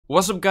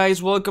What's up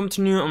guys, welcome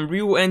to new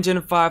Unreal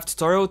Engine 5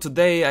 tutorial.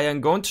 Today I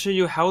am going to show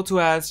you how to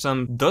add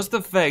some dust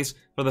effects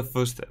for the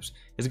footsteps.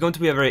 It's going to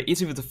be a very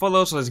easy video to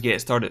follow, so let's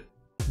get started.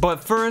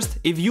 But first,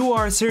 if you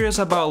are serious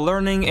about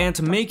learning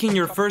and making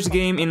your first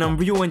game in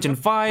Unreal Engine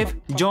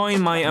 5, join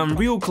my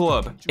Unreal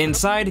Club.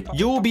 Inside,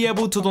 you will be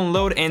able to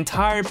download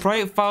entire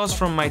private files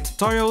from my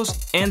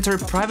tutorials, enter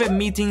private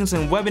meetings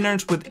and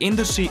webinars with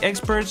industry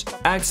experts,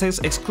 access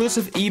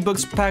exclusive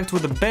ebooks packed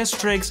with the best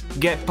tricks,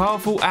 get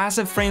powerful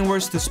asset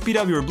frameworks to speed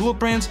up your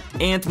blueprints,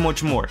 and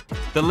much more.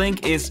 The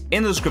link is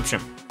in the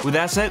description. With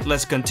that said,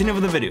 let's continue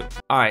with the video.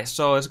 Alright,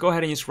 so let's go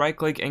ahead and just right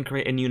click and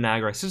create a new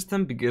Niagara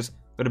system because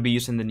we're going to be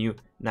using the new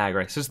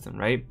Niagara system,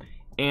 right?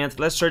 And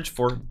let's search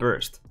for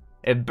burst.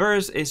 A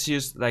burst is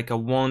just like a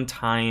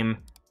one-time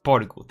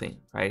particle thing,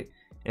 right?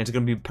 And it's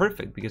going to be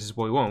perfect because it's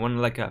what we want. We want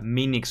like a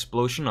mini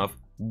explosion of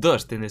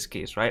dust in this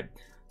case, right?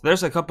 So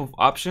there's a couple of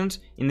options.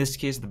 In this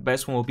case, the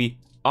best one will be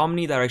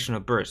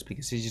omnidirectional burst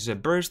because it's just a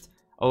burst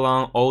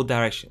along all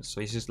directions.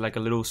 So it's just like a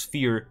little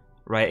sphere,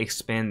 right,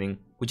 expanding,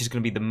 which is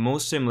going to be the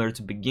most similar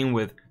to begin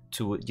with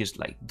to just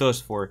like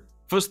dust for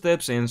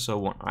footsteps and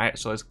so on. All right,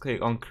 so let's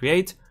click on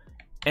create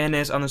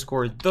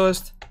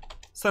ns_dust,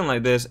 something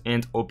like this,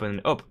 and open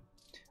it up.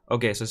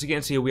 Okay, so as you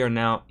can see, we are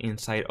now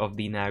inside of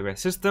the Niagara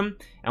system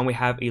and we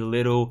have a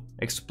little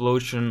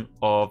explosion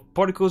of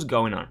particles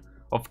going on.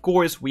 Of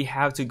course, we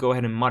have to go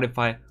ahead and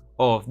modify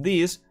all of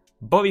these,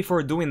 but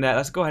before doing that,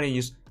 let's go ahead and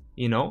just,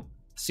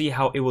 see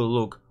how it will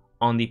look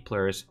on the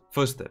player's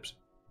footsteps.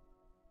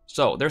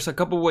 So there's a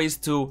couple ways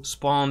to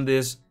spawn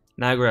this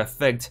Niagara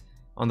effect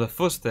on the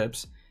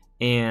footsteps,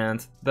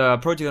 and the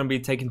approach you're going to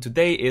be taking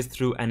today is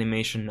through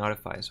animation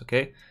notifies.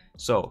 Okay,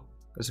 so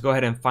let's go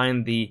ahead and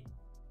find the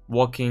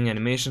walking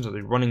animations or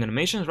the running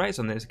animations, right?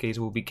 So in this case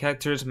it will be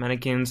characters,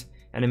 mannequins,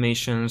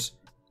 animations,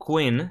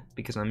 queen,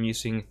 because I'm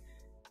using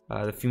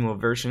the female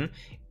version,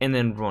 and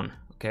then run.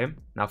 Okay,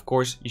 now of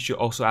course you should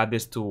also add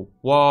this to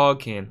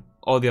walk and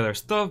all the other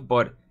stuff,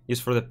 but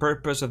just for the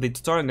purpose of the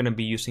tutorial I'm going to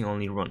be using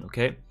only run.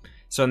 Okay,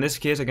 so in this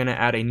case I'm going to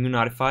add a new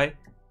notify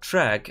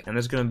track, and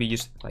that's going to be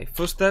used like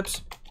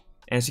footsteps.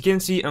 And as you can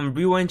see,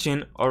 Unreal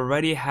Engine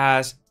already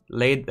has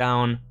laid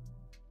down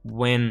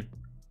when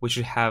we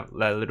should have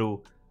that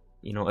little,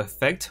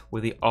 effect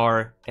with the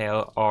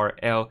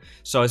RL.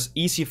 So it's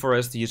easy for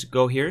us to just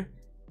go here,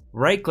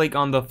 right click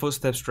on the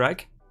footsteps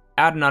track,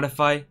 add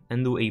notify,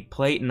 and do a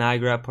play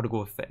Niagara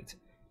particle effect.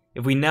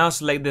 If we now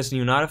select this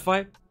new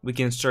notify, we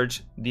can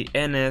search the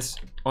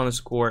ns_dust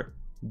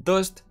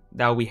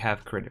that we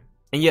have created.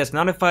 And yes,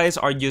 notifies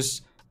are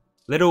just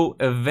little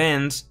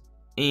events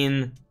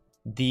in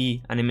the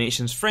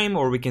animations frame,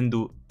 or we can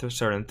do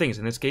certain things.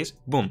 In this case,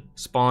 boom,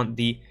 spawn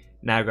the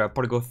Niagara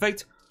particle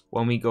effect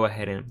when we go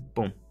ahead and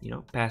boom,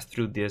 pass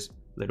through this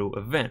little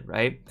event,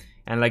 right?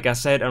 And like I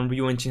said,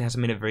 Unreal Engine has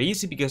made it very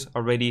easy because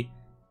already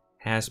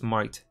has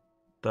marked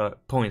the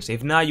points.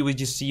 If not, you would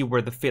just see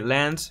where the fit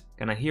lands,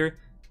 gonna here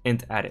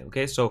and add it.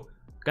 Okay, so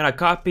gonna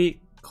copy,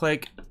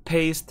 click,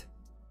 paste,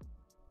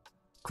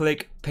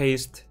 click,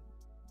 paste,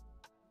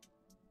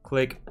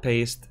 click,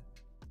 paste,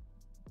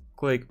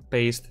 click,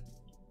 paste,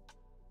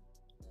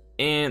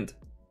 and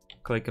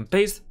click and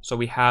paste. So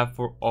we have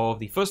for all of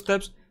the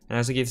footsteps, and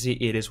as you can see,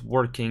 it is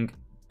working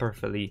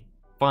perfectly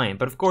fine.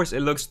 But of course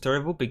it looks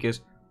terrible because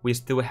we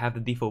still have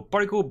the default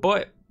particle,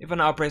 but if I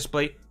now press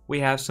play, we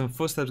have some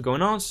footsteps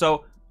going on,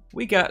 so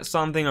we got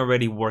something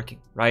already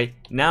working. Right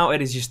now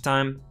it is just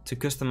time to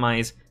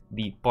customize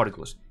the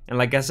particles, and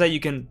like I said, you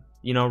can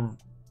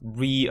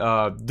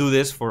do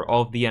this for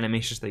all of the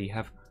animations that you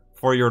have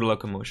for your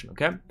locomotion.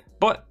 Okay,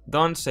 but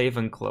don't save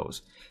and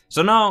close.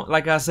 So now,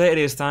 like I said, it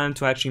is time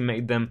to actually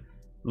make them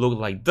look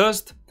like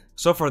dust.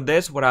 So for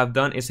this, what I've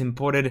done is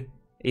imported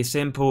a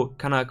simple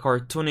kind of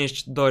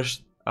cartoonish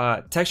dust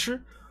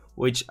texture,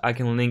 which I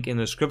can link in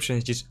the description.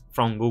 It's just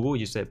from Google,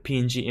 just a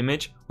PNG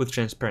image with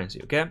transparency.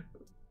 Okay,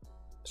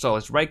 so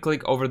let's right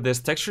click over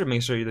this texture,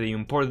 make sure that you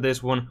import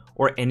this one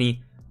or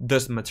any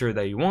dust material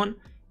that you want,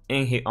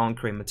 and hit on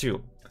create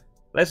material.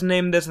 Let's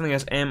name this something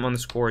as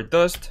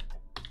m_dust.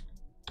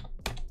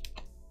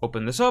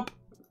 Open this up.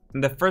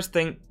 And the first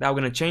thing that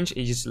we're going to change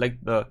is just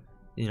select the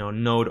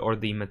node or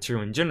the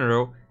material in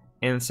general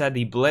and set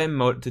the blend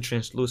mode to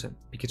translucent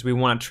because we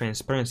want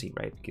transparency,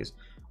 right? Because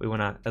we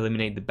want to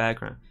eliminate the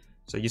background.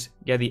 So just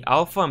get the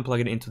alpha and plug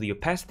it into the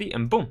opacity,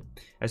 and boom,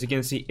 as you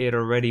can see, it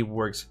already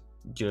works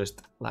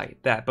just like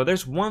that. But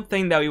there's one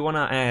thing that we want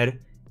to add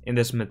in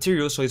this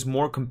material so it's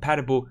more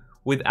compatible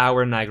with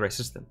our Niagara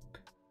system.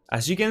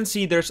 As you can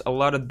see, there's a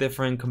lot of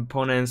different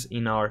components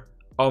in our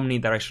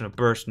omnidirectional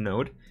burst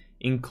node,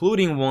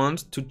 including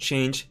ones to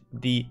change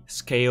the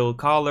scale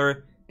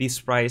color, the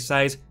sprite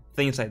size,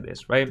 things like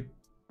this, right?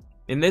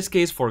 In this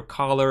case, for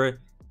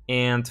color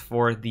and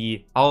for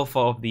the alpha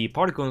of the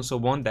particle and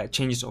so on that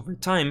changes over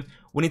time,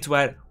 we need to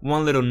add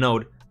one little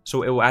node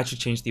so it will actually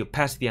change the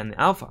opacity and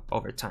the alpha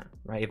over time,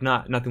 right? If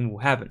not, nothing will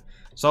happen.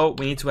 So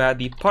we need to add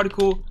the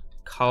particle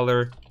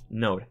color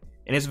node,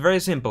 and it's very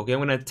simple. Okay, I'm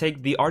gonna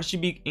take the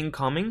RGB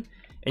incoming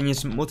and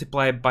just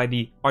multiply it by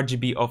the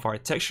RGB of our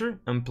texture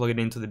and plug it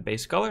into the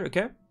base color.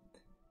 Okay,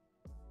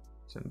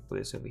 So I'm gonna put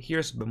this over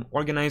here, so a bit more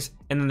organized.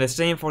 And then the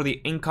same for the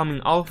incoming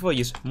alpha,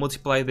 just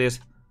multiply this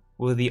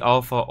with the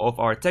alpha of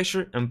our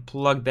texture and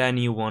plug that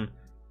new one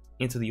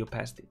into the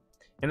opacity.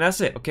 And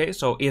that's it, okay?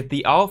 So if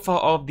the alpha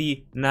of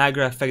the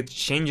Niagara effect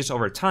changes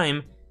over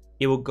time,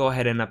 it will go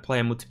ahead and apply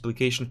a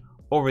multiplication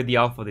over the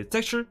alpha of the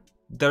texture.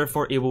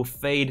 Therefore, it will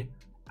fade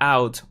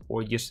out,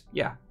 or just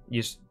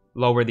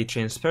lower the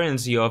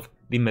transparency of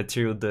the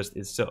material dust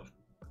itself.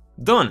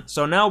 Done.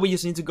 So now we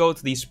just need to go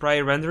to the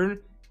sprite rendering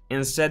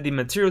and set the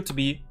material to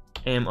be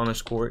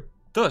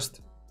m_dust.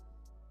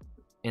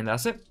 And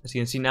that's it. As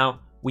you can see now,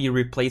 we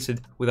replace it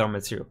with our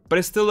material. But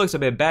it still looks a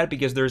bit bad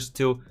because they're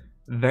still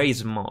very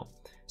small.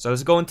 So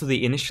let's go into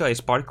the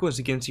initialize particle. As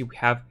you can see, we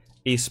have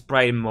a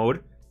sprite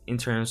mode in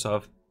terms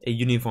of a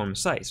uniform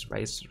size,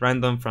 right? It's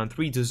random from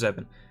 3 to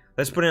 7.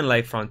 Let's put in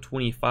like from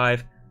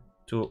 25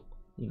 to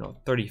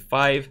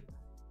 35,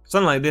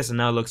 something like this, and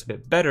now it looks a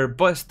bit better.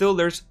 But still,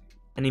 there's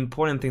an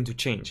important thing to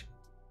change.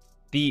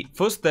 The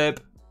footstep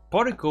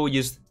particle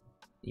just,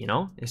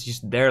 it's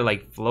just there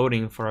like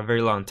floating for a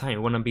very long time.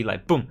 It wanna be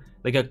like boom,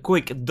 like a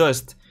quick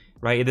dust,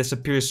 right? It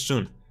disappears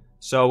soon.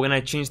 So when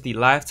I change the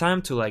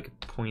lifetime to like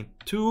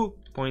 0.2,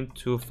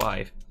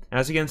 0.25, and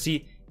as you can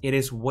see, it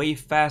is way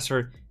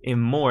faster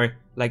and more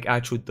like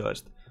actual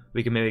dust.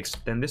 We can maybe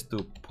extend this to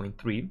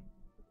 0.3,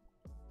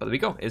 but there we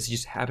go. It's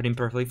just happening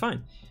perfectly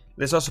fine.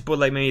 Let's also put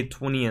like maybe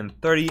 20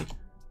 and 30, a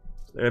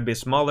little bit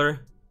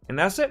smaller, and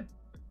that's it.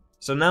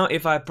 So now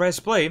if I press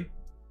play,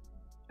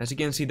 as you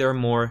can see, there are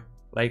more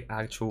like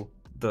actual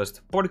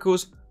dust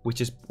particles,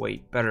 which is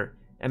way better.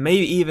 And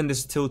maybe even this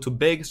is still too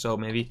big, so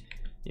maybe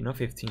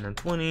 15 and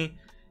 20,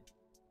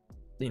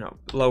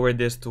 lower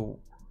this to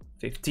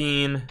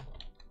 15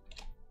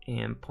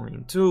 and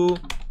 0.2.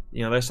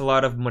 There's a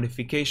lot of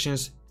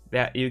modifications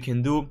that you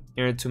can do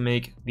in order to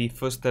make the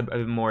footstep a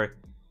bit more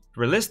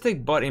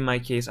realistic, but in my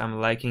case, I'm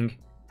liking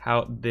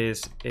how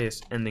this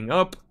is ending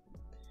up.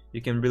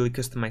 You can really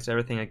customize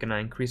everything. I'm gonna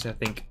increase, I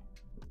think,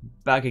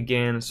 back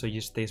again, so it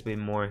just stays a bit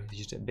more,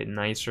 just a bit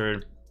nicer.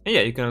 And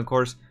yeah, you can of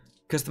course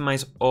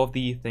customize all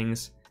the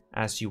things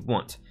as you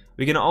want.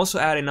 We can also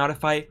add a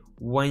notify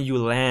when you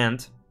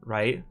land,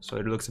 right? So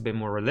it looks a bit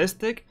more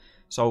realistic.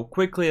 So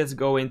quickly, let's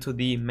go into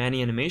the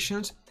many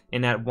animations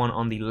and add one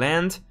on the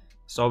land.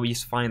 So we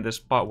just find the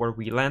spot where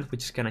we land,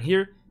 which is kind of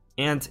here.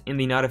 And in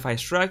the notify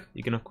track,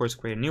 you can of course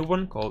create a new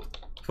one called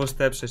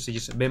footsteps, so it's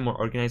just a bit more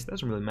organized.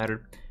 Doesn't really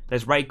matter.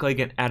 Let's right click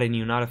and add a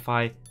new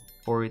notify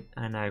for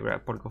a Niagara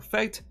particle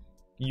effect.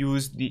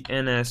 Use the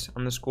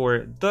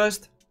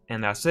ns_dust,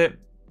 and that's it.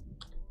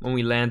 When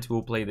we land,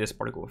 we'll play this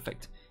particle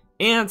effect.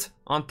 And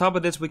on top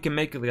of this, we can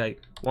make it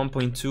like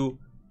 1.2,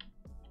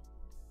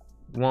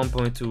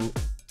 1.2,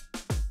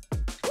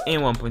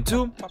 and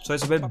 1.2, so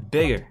it's a bit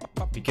bigger,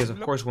 because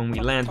of course when we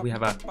land we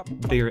have a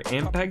bigger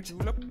impact.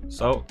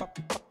 So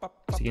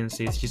as you can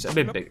see, it's just a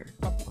bit bigger.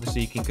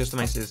 Obviously you can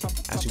customize this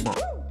as you want.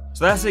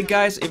 So that's it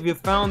guys. If you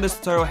found this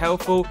tutorial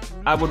helpful,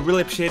 I would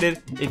really appreciate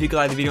it if you could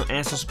like the video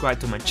and subscribe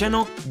to my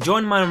channel.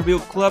 Join my Unreal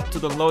Club to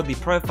download the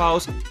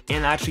profiles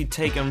and actually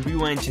take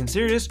Unreal Engine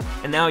serious.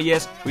 And now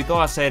yes, with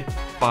all I said,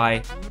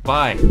 bye.